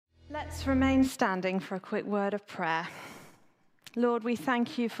Let's remain standing for a quick word of prayer. Lord, we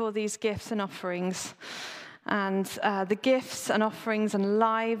thank you for these gifts and offerings and the gifts and offerings and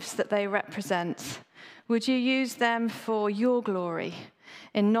lives that they represent. Would you use them for your glory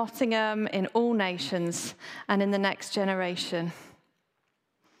in Nottingham, in all nations, and in the next generation?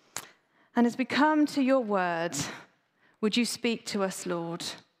 And as we come to your word, would you speak to us, Lord?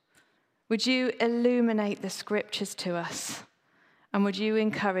 Would you illuminate the scriptures to us? And would you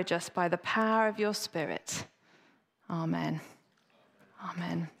encourage us by the power of your Spirit? Amen.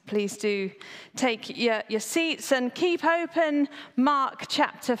 Amen. Please do take your seats and keep open Mark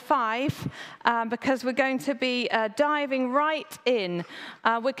chapter 5 because we're going to be diving right in.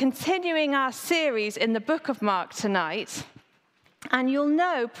 We're continuing our series in the book of Mark tonight. And you'll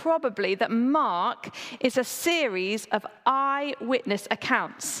know probably that Mark is a series of eyewitness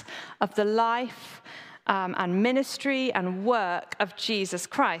accounts of the life and ministry and work of Jesus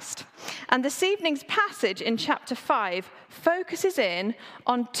Christ. And this evening's passage in chapter 5 focuses in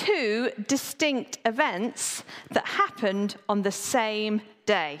on two distinct events that happened on the same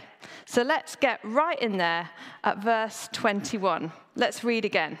day. So let's get right in there at verse 21. Let's read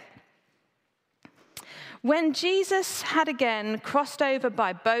again. When Jesus had again crossed over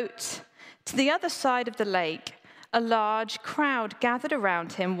by boat to the other side of the lake, a large crowd gathered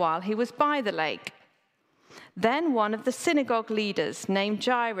around him while he was by the lake. Then one of the synagogue leaders named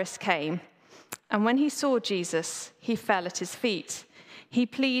Jairus came, and when he saw Jesus, he fell at his feet. He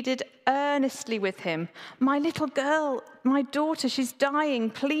pleaded earnestly with him, "My little girl, my daughter, she's dying.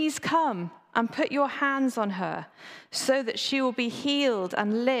 Please come and put your hands on her so that she will be healed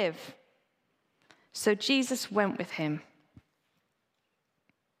and live." So Jesus went with him.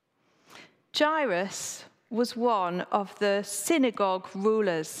 Jairus was one of the synagogue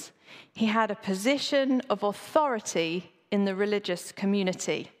rulers. He had a position of authority in the religious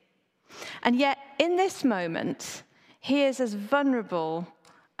community. And yet, in this moment, he is as vulnerable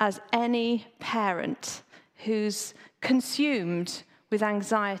as any parent who's consumed with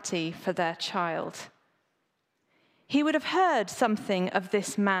anxiety for their child. He would have heard something of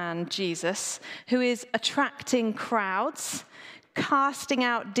this man, Jesus, who is attracting crowds, casting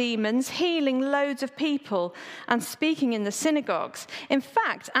out demons, healing loads of people, and speaking in the synagogues. In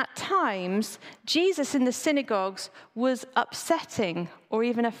fact, at times, Jesus in the synagogues was upsetting or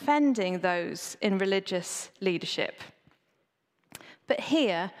even offending those in religious leadership. But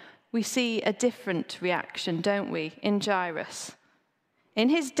here, we see a different reaction, don't we, in Jairus? In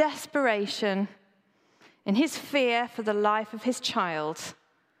his desperation, in his fear for the life of his child,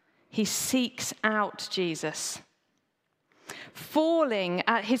 he seeks out Jesus. Falling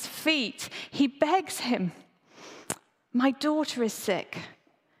at his feet, he begs him, "My daughter is sick.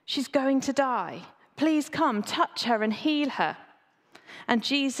 She's going to die. Please come, touch her and heal her." And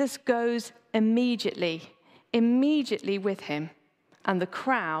Jesus goes immediately with him, and the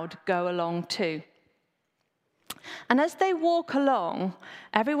crowd go along too. And as they walk along,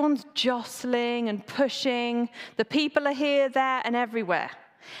 everyone's jostling and pushing. The people are here, there, and everywhere.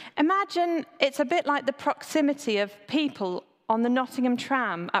 Imagine it's a bit like the proximity of people on the Nottingham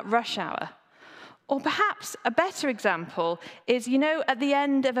tram at rush hour. Or perhaps a better example is, at the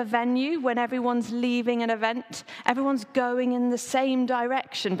end of a venue when everyone's leaving an event, everyone's going in the same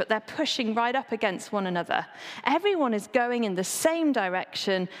direction, but they're pushing right up against one another. Everyone is going in the same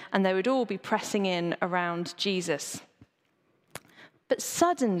direction, and they would all be pressing in around Jesus. But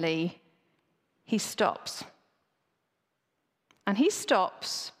suddenly, he stops. And he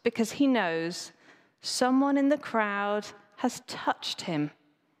stops because he knows someone in the crowd has touched him.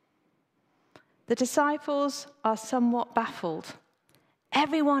 The disciples are somewhat baffled.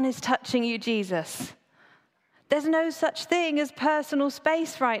 Everyone is touching you, Jesus. There's no such thing as personal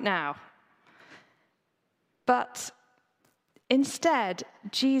space right now. But instead,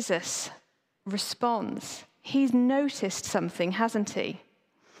 Jesus responds. He's noticed something, hasn't he?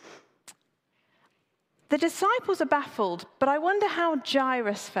 The disciples are baffled, but I wonder how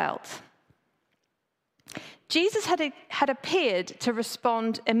Jairus felt. Jesus had appeared to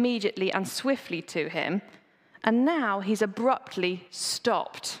respond immediately and swiftly to him, and now he's abruptly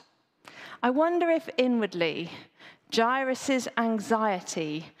stopped. I wonder if inwardly Jairus'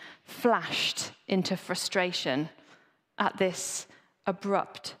 anxiety flashed into frustration at this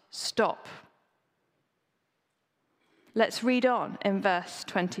abrupt stop. Let's read on in verse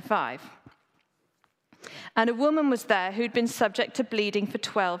 25. And a woman was there who'd been subject to bleeding for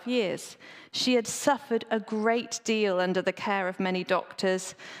 12 years. She had suffered a great deal under the care of many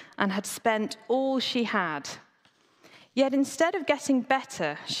doctors and had spent all she had. Yet instead of getting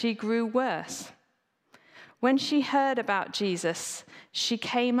better, she grew worse. When she heard about Jesus, she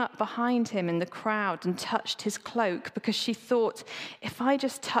came up behind him in the crowd and touched his cloak because she thought, if I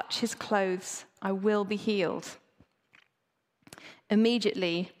just touch his clothes, I will be healed.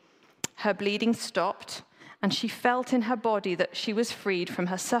 Immediately, her bleeding stopped, and she felt in her body that she was freed from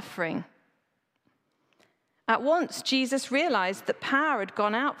her suffering. At once, Jesus realized that power had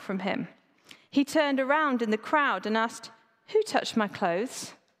gone out from him. He turned around in the crowd and asked, "Who touched my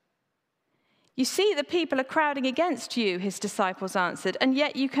clothes?" "You see, the people are crowding against you," his disciples answered, "and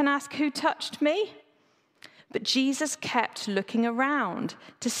yet you can ask, 'Who touched me?'" But Jesus kept looking around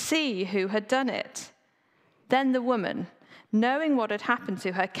to see who had done it. Then the woman, knowing what had happened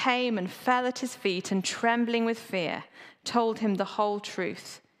to her, came and fell at his feet and, trembling with fear, told him the whole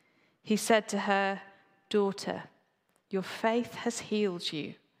truth. He said to her, "Daughter, your faith has healed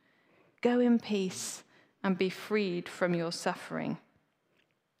you. Go in peace and be freed from your suffering."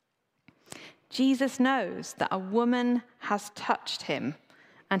 Jesus knows that a woman has touched him,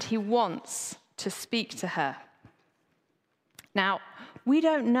 and he wants to speak to her. Now, we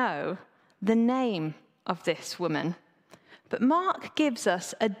don't know the name of this woman, but Mark gives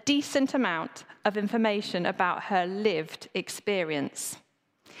us a decent amount of information about her lived experience.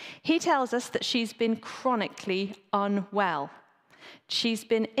 He tells us that she's been chronically unwell. She's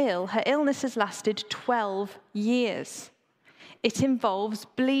been ill. Her illness has lasted 12 years. It involves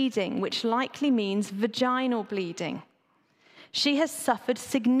bleeding, which likely means vaginal bleeding. She has suffered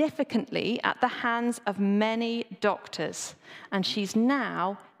significantly at the hands of many doctors, and she's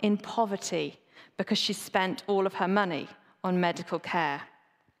now in poverty because she's spent all of her money on medical care.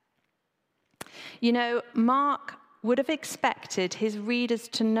 You know, Mark would have expected his readers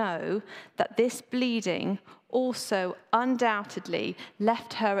to know that this bleeding also undoubtedly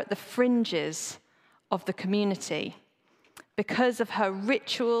left her at the fringes of the community because of her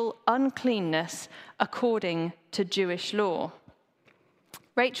ritual uncleanness according to Jewish law.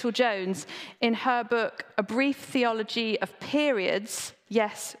 Rachel Jones, in her book, A Brief Theology of Periods,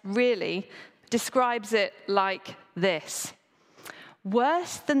 yes, really, describes it like this.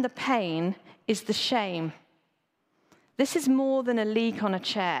 Worse than the pain is the shame. This is more than a leak on a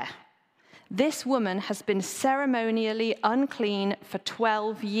chair. This woman has been ceremonially unclean for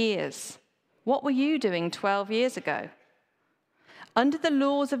 12 years. What were you doing 12 years ago? Under the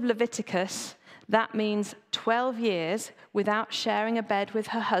laws of Leviticus, that means 12 years without sharing a bed with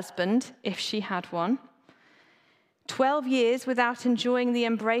her husband, if she had one, 12 years without enjoying the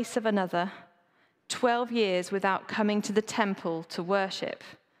embrace of another, 12 years without coming to the temple to worship,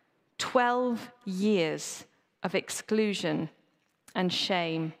 12 years of exclusion and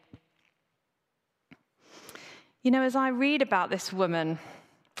shame. You know, as I read about this woman,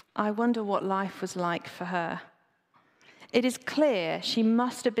 I wonder what life was like for her. It is clear she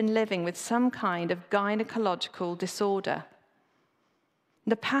must have been living with some kind of gynecological disorder.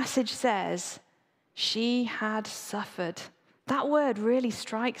 The passage says she had suffered. That word really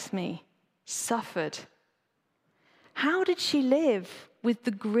strikes me, suffered. How did she live with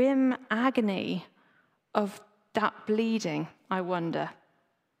the grim agony of that bleeding, I wonder?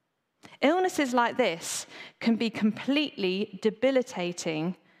 Illnesses like this can be completely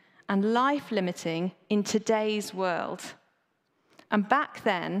debilitating and life-limiting in today's world. And back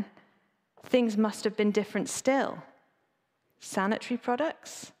then, things must have been different still. Sanitary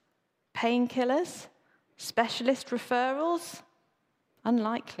products, painkillers, specialist referrals?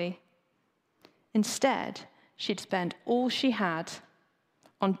 Unlikely. Instead, she'd spent all she had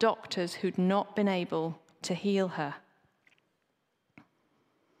on doctors who'd not been able to heal her.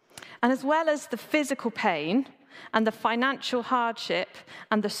 And as well as the physical pain and the financial hardship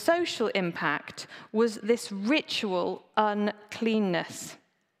and the social impact was this ritual uncleanness.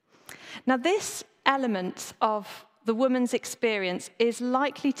 Now, this element of the woman's experience is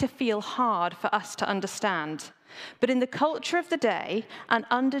likely to feel hard for us to understand. But in the culture of the day and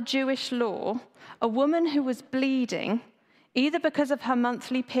under Jewish law, a woman who was bleeding, either because of her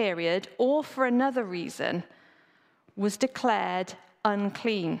monthly period or for another reason, was declared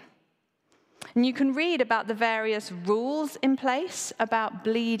unclean. And you can read about the various rules in place about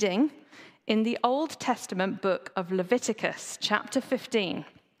bleeding in the Old Testament book of Leviticus, chapter 15.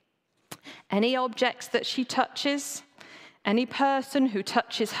 Any objects that she touches, any person who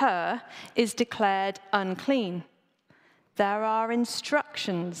touches her is declared unclean. There are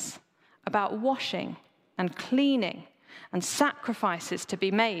instructions about washing and cleaning and sacrifices to be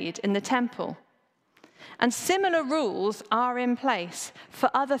made in the temple. And similar rules are in place for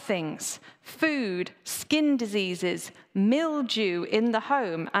other things: food, skin diseases, mildew in the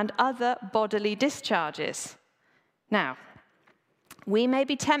home, and other bodily discharges. Now, we may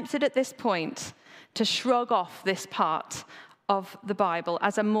be tempted at this point to shrug off this part of the Bible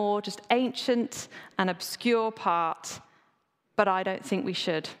as a more just ancient and obscure part, but I don't think we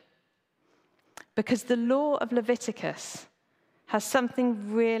should. Because the law of Leviticus has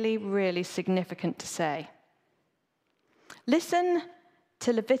something really, really significant to say. Listen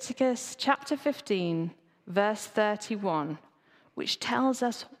to Leviticus chapter 15, verse 31, which tells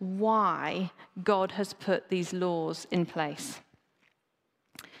us why God has put these laws in place.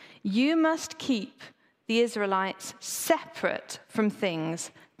 You must keep the Israelites separate from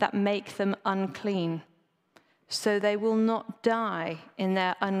things that make them unclean, so they will not die in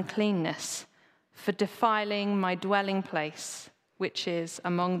their uncleanness for defiling my dwelling place, which is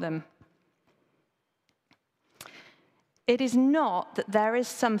among them. It is not that there is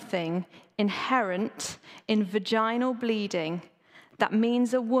something inherent in vaginal bleeding that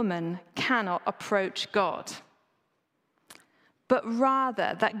means a woman cannot approach God, but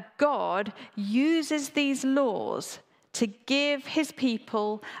rather that God uses these laws to give his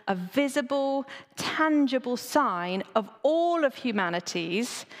people a visible, tangible sign of all of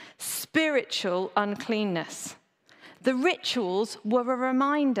humanity's spiritual uncleanness. The rituals were a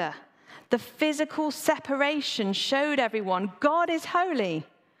reminder. The physical separation showed everyone God is holy,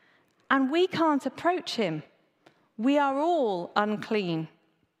 and we can't approach him. We are all unclean.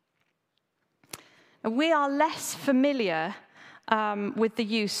 We are less familiar with the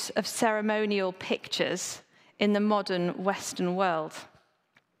use of ceremonial pictures in the modern Western world.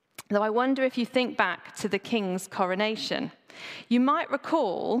 Though I wonder if you think back to the king's coronation, you might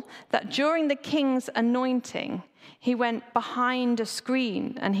recall that during the king's anointing, he went behind a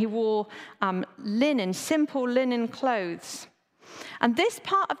screen and he wore simple linen clothes. And this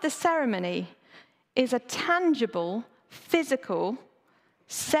part of the ceremony is a tangible, physical,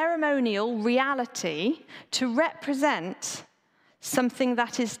 ceremonial reality to represent something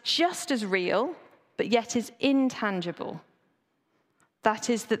that is just as real, but yet is intangible. That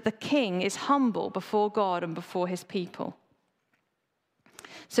is that the king is humble before God and before his people.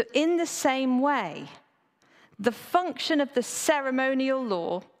 So in the same way, the function of the ceremonial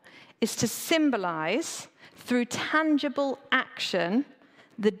law is to symbolize, through tangible action,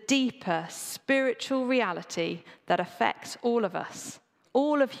 the deeper spiritual reality that affects all of us,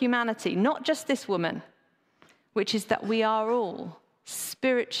 all of humanity, not just this woman, which is that we are all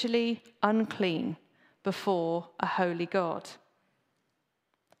spiritually unclean before a holy God.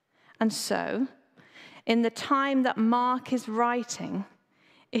 And so, in the time that Mark is writing,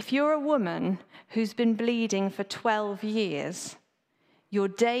 if you're a woman who's been bleeding for 12 years, your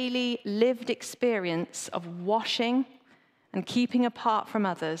daily lived experience of washing and keeping apart from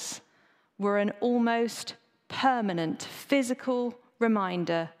others were an almost permanent physical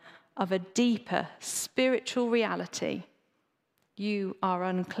reminder of a deeper spiritual reality. You are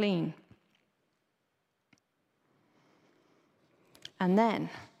unclean. And then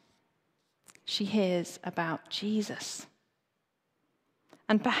she hears about Jesus.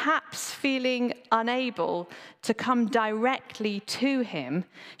 And perhaps feeling unable to come directly to him,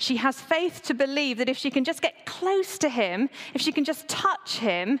 she has faith to believe that if she can just get close to him, if she can just touch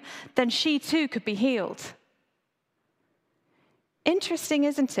him, then she too could be healed. Interesting,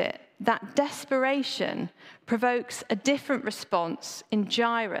 isn't it, that desperation provokes a different response in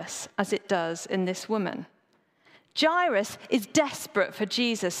Jairus as it does in this woman. Jairus is desperate for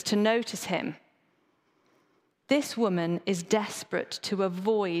Jesus to notice him. This woman is desperate to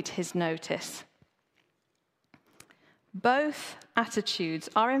avoid his notice. Both attitudes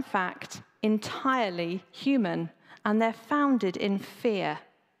are, in fact, entirely human, and they're founded in fear.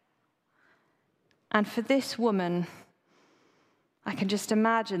 And for this woman, I can just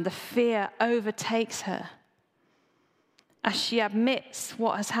imagine the fear overtakes her as she admits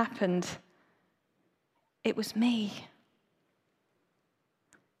what has happened. It was me.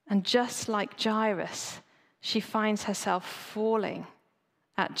 And just like Jairus, she finds herself falling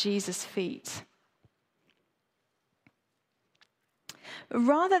at Jesus' feet.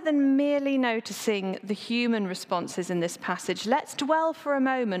 Rather than merely noticing the human responses in this passage, let's dwell for a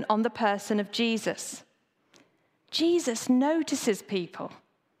moment on the person of Jesus. Jesus notices people.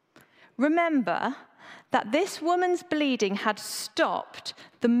 Remember that this woman's bleeding had stopped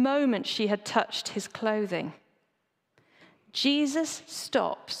the moment she had touched his clothing. Jesus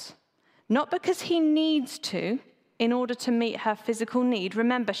stops, not because he needs to in order to meet her physical need.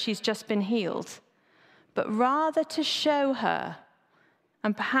 Remember, she's just been healed. But rather to show her,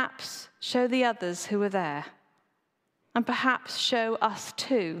 and perhaps show the others who are there, and perhaps show us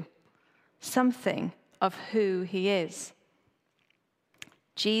too, something of who he is.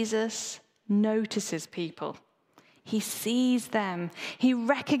 Jesus notices people. He sees them. He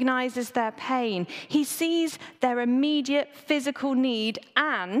recognizes their pain. He sees their immediate physical need,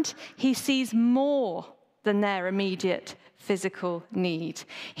 and he sees more than their immediate physical need.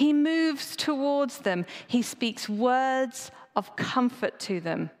 He moves towards them. He speaks words of comfort to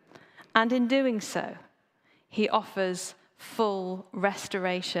them. And in doing so, he offers full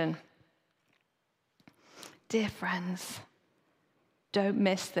restoration. Dear friends, don't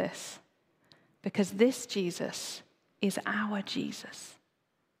miss this, because this Jesus is our Jesus.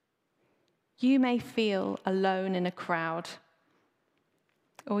 You may feel alone in a crowd,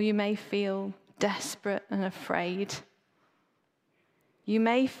 or you may feel desperate and afraid. You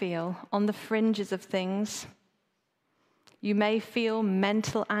may feel on the fringes of things. You may feel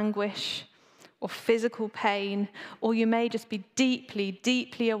mental anguish or physical pain, or you may just be deeply,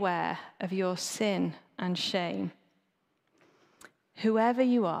 deeply aware of your sin and shame. Whoever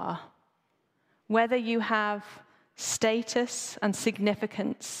you are, whether you have status and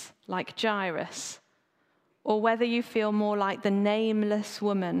significance like Jairus, or whether you feel more like the nameless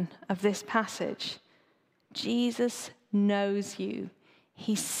woman of this passage, Jesus knows you,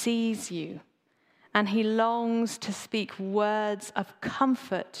 he sees you, and he longs to speak words of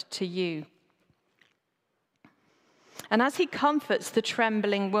comfort to you. And as he comforts the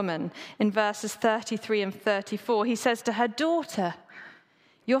trembling woman in verses 33 and 34, he says to her, "Daughter,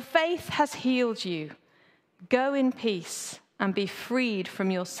 your faith has healed you. Go in peace and be freed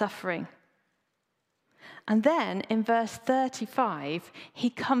from your suffering." And then in verse 35, he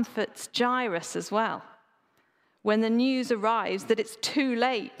comforts Jairus as well. When the news arrives that it's too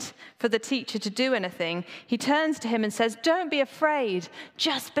late for the teacher to do anything, he turns to him and says, "Don't be afraid,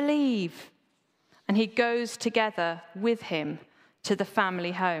 just believe." And he goes together with him to the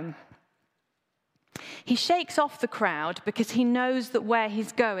family home. He shakes off the crowd because he knows that where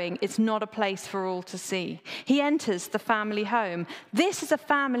he's going, it's not a place for all to see. He enters the family home. This is a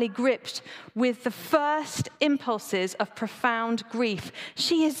family gripped with the first impulses of profound grief.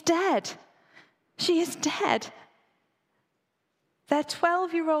 She is dead. She is dead. Their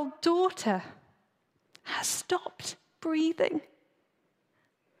 12-year-old daughter has stopped breathing.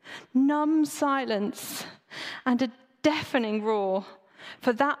 Numb silence and a deafening roar.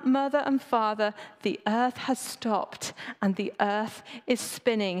 For that mother and father, the earth has stopped and the earth is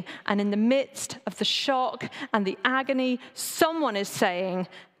spinning. And in the midst of the shock and the agony, someone is saying,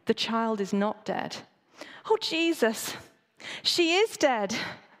 "The child is not dead." "Oh, Jesus, she is dead."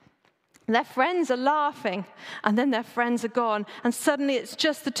 Their friends are laughing, and then their friends are gone. And suddenly it's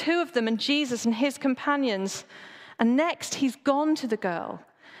just the two of them and Jesus and his companions. And next he's gone to the girl,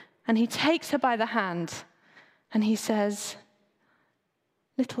 and he takes her by the hand, and he says,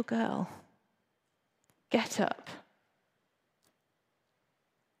 "Little girl, get up."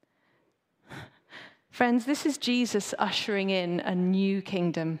 Friends, this is Jesus ushering in a new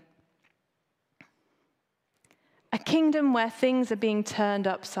kingdom. A kingdom where things are being turned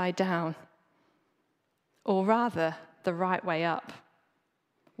upside down, or rather, the right way up,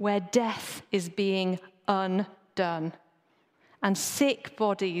 where death is being undone and sick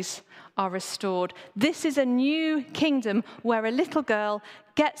bodies are restored. This is a new kingdom where a little girl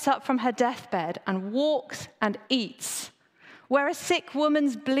gets up from her deathbed and walks and eats, where a sick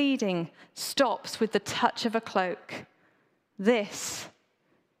woman's bleeding stops with the touch of a cloak. This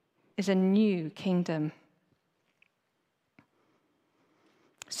is a new kingdom.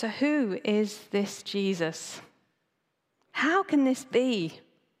 So who is this Jesus? How can this be?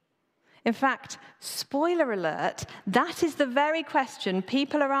 In fact, spoiler alert, that is the very question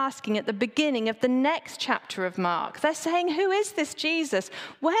people are asking at the beginning of the next chapter of Mark. They're saying, who is this Jesus?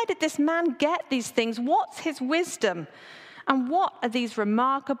 Where did this man get these things? What's his wisdom? And what are these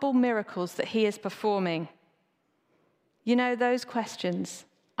remarkable miracles that he is performing? You know, those questions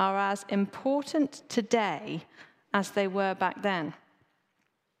are as important today as they were back then.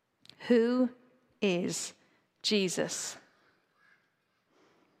 Who is Jesus?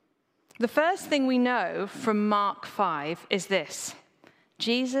 The first thing we know from Mark 5 is this: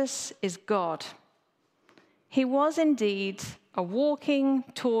 Jesus is God. He was indeed a walking,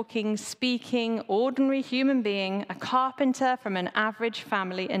 talking, speaking, ordinary human being, a carpenter from an average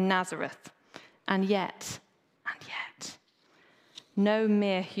family in Nazareth. And yet, no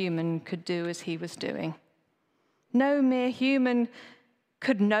mere human could do as he was doing. No mere human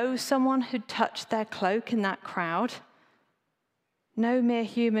could know someone who'd touched their cloak in that crowd. No mere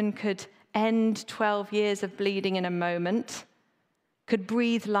human could end 12 years of bleeding in a moment, could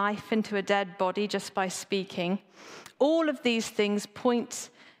breathe life into a dead body just by speaking. All of these things point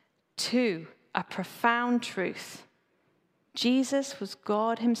to a profound truth. Jesus was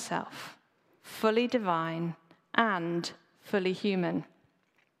God himself, fully divine and fully human.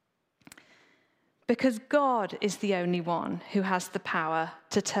 Because God is the only one who has the power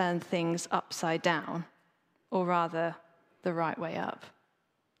to turn things upside down, or rather, the right way up.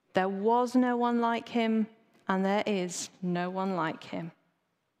 There was no one like him, and there is no one like him.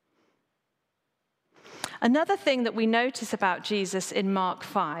 Another thing that we notice about Jesus in Mark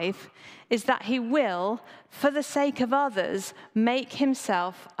 5 is that he will, for the sake of others, make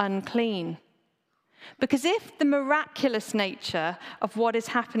himself unclean. Because if the miraculous nature of what is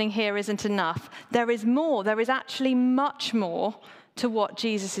happening here isn't enough, there is more. There is actually much more to what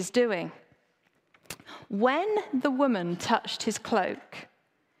Jesus is doing. When the woman touched his cloak,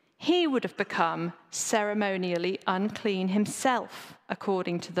 he would have become ceremonially unclean himself,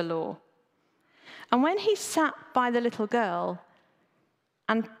 according to the law. And when he sat by the little girl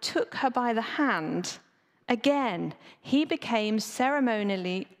and took her by the hand, again, he became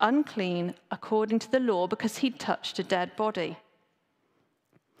ceremonially unclean according to the law because he'd touched a dead body.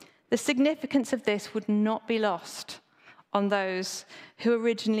 The significance of this would not be lost on those who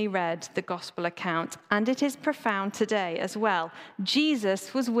originally read the gospel account, and it is profound today as well.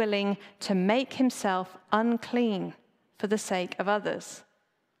 Jesus was willing to make himself unclean for the sake of others.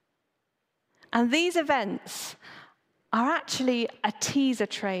 And these events are actually a teaser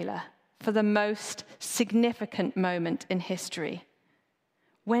trailer for the most significant moment in history,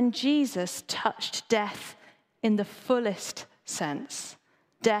 when Jesus touched death in the fullest sense,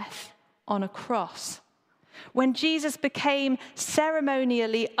 death on a cross. When Jesus became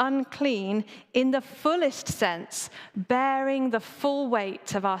ceremonially unclean in the fullest sense, bearing the full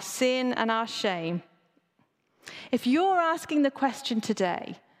weight of our sin and our shame. If you're asking the question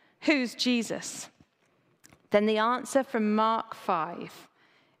today, who's Jesus? Then the answer from Mark 5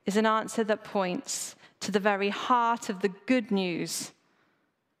 is an answer that points to the very heart of the good news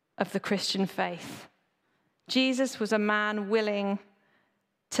of the Christian faith. Jesus was a man willing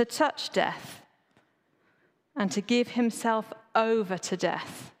to touch death and to give himself over to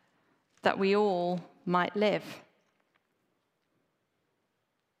death, that we all might live.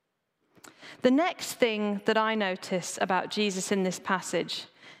 The next thing that I notice about Jesus in this passage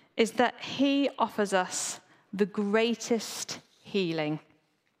is that he offers us the greatest healing.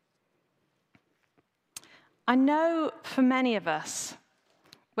 I know for many of us,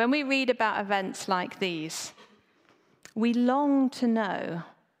 when we read about events like these, we long to know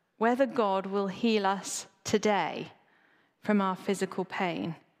whether God will heal us today from our physical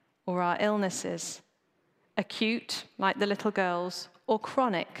pain or our illnesses, acute, like the little girl's, or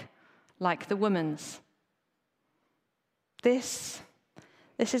chronic, like the woman's. This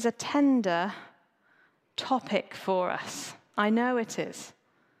is a tender topic for us. I know it is.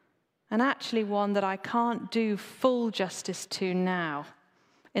 And actually one that I can't do full justice to now,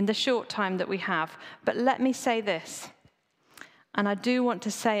 in the short time that we have. But let me say this, and I do want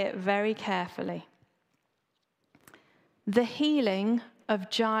to say it very carefully. The healing of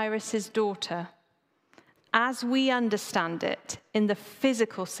Jairus' daughter, as we understand it in the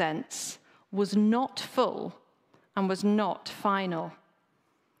physical sense, was not full and was not final.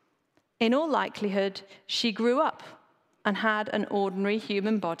 In all likelihood, she grew up and had an ordinary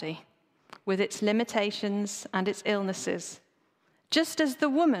human body with its limitations and its illnesses, just as the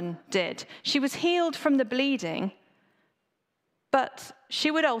woman did. She was healed from the bleeding, but she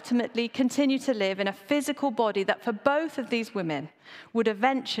would ultimately continue to live in a physical body that for both of these women would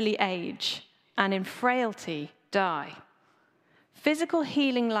eventually age and in frailty die. Physical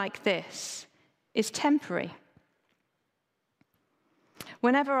healing like this is temporary.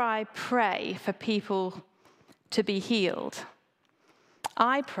 Whenever I pray for people to be healed,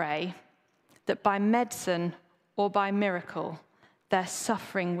 I pray that by medicine or by miracle, their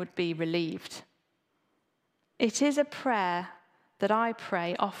suffering would be relieved. It is a prayer that I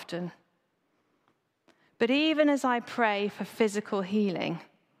pray often. But even as I pray for physical healing,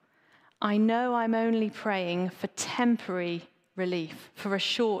 I know I'm only praying for temporary relief, for a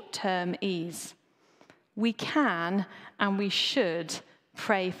short-term ease. We can and we should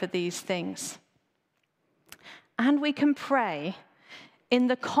pray for these things. And we can pray in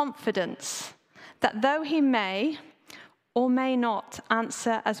the confidence that though he may or may not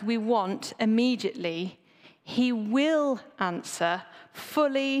answer as we want immediately, he will answer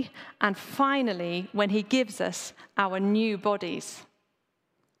fully and finally when he gives us our new bodies.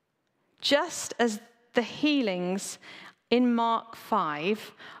 Just as the healings in Mark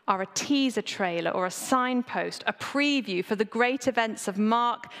 5 are a teaser trailer or a signpost, a preview for the great events of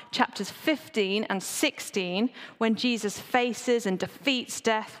Mark chapters 15 and 16, when Jesus faces and defeats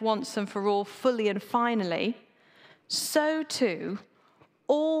death once and for all, fully and finally, so too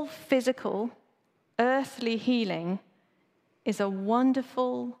all physical earthly healing is a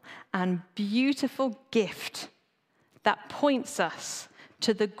wonderful and beautiful gift that points us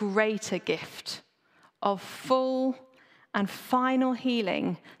to the greater gift of full and final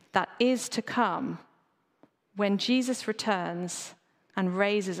healing that is to come when Jesus returns and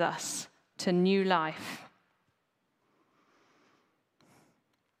raises us to new life.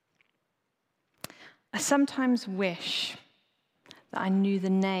 I sometimes wish that I knew the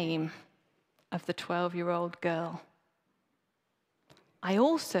name of the 12-year-old girl. I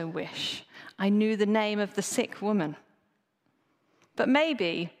also wish I knew the name of the sick woman. But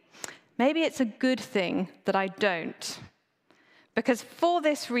maybe it's a good thing that I don't. Because for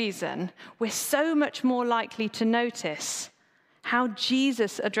this reason, we're so much more likely to notice how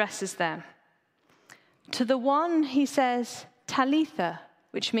Jesus addresses them. To the one, he says, Talitha,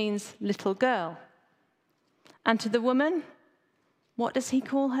 which means little girl. And to the woman, what does he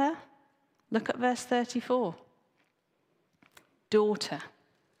call her? Look at verse 34. Daughter.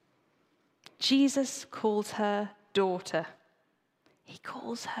 Jesus calls her daughter. He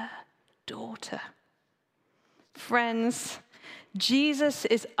calls her daughter. Friends, Jesus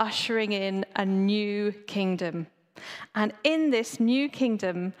is ushering in a new kingdom. And in this new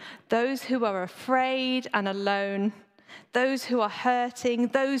kingdom, those who are afraid and alone, those who are hurting,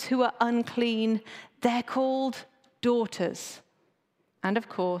 those who are unclean, they're called daughters. And of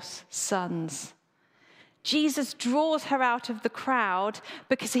course, sons. Jesus draws her out of the crowd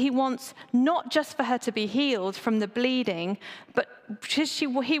because he wants not just for her to be healed from the bleeding, but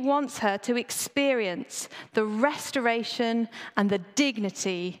he wants her to experience the restoration and the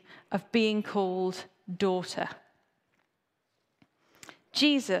dignity of being called daughter.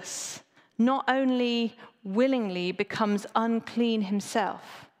 Jesus not only willingly becomes unclean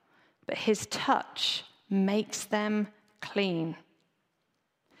himself, but his touch makes them clean.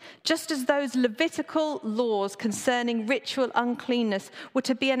 Just as those Levitical laws concerning ritual uncleanness were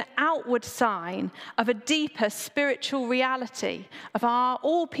to be an outward sign of a deeper spiritual reality of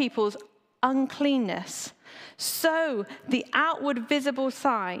all people's uncleanness, so the outward visible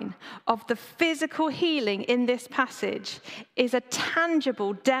sign of the physical healing in this passage is a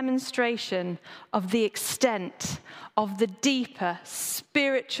tangible demonstration of the extent of the deeper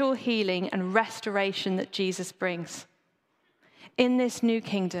spiritual healing and restoration that Jesus brings. In this new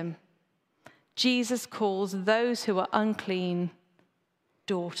kingdom, Jesus calls those who are unclean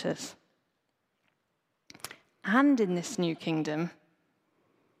daughters. And in this new kingdom,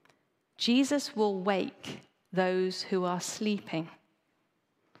 Jesus will wake those who are sleeping.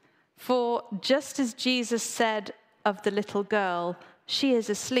 For just as Jesus said of the little girl, she is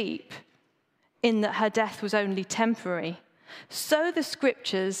asleep, in that her death was only temporary, so the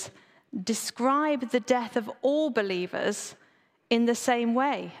scriptures describe the death of all believers in the same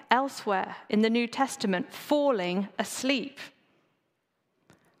way, elsewhere in the New Testament, falling asleep.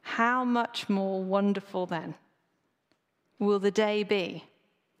 How much more wonderful then will the day be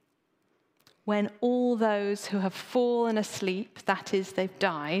when all those who have fallen asleep, that is, they've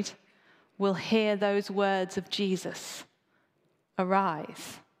died, will hear those words of Jesus,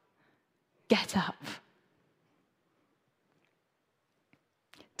 arise, get up.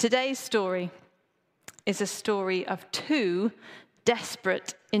 Today's story is a story of two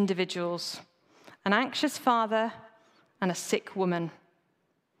desperate individuals, an anxious father and a sick woman.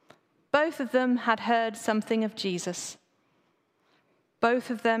 Both of them had heard something of Jesus.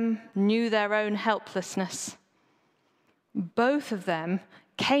 Both of them knew their own helplessness. Both of them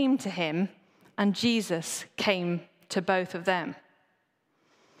came to him, and Jesus came to both of them.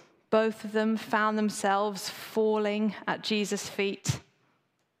 Both of them found themselves falling at Jesus' feet,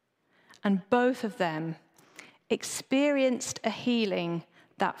 and both of them experienced a healing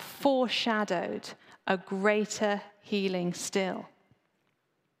that foreshadowed a greater healing still.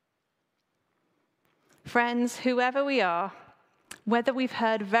 Friends, whoever we are, whether we've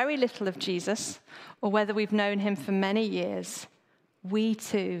heard very little of Jesus or whether we've known him for many years, we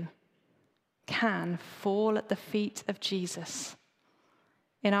too can fall at the feet of Jesus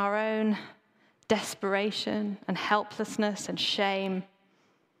in our own desperation and helplessness and shame.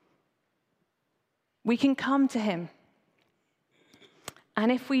 We can come to him.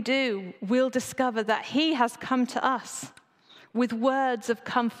 And if we do, we'll discover that he has come to us with words of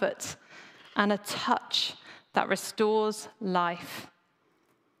comfort and a touch that restores life.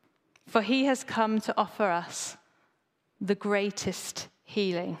 For he has come to offer us the greatest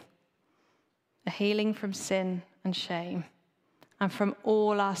healing, a healing from sin and shame and from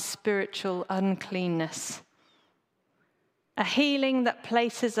all our spiritual uncleanness. A healing that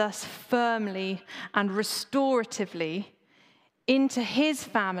places us firmly and restoratively into his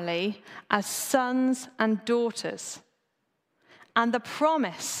family as sons and daughters, and the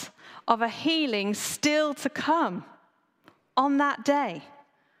promise of a healing still to come on that day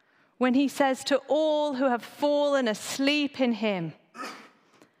when he says to all who have fallen asleep in him,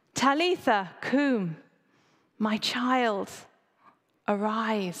 Talitha cum, my child,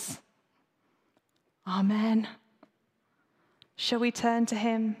 arise. Amen. Shall we turn to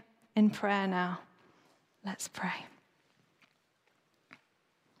him in prayer now? Let's pray.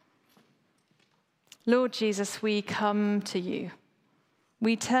 Lord Jesus, we come to you.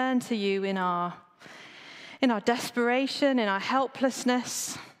 We turn to you in our desperation, in our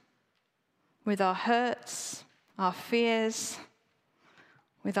helplessness, with our hurts, our fears,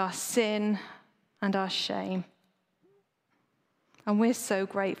 with our sin and our shame. And we're so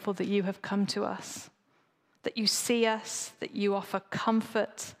grateful that you have come to us, that you see us, that you offer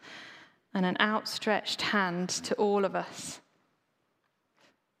comfort and an outstretched hand to all of us.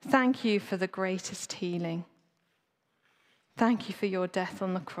 Thank you for the greatest healing. Thank you for your death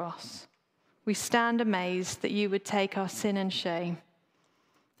on the cross. We stand amazed that you would take our sin and shame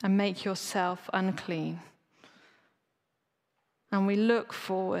and make yourself unclean. And we look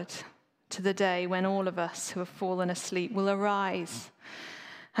forward to the day when all of us who have fallen asleep will arise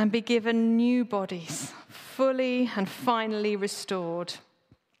and be given new bodies, fully and finally restored.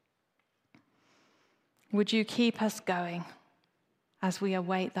 Would you keep us going as we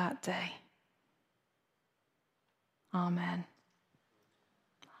await that day? Amen.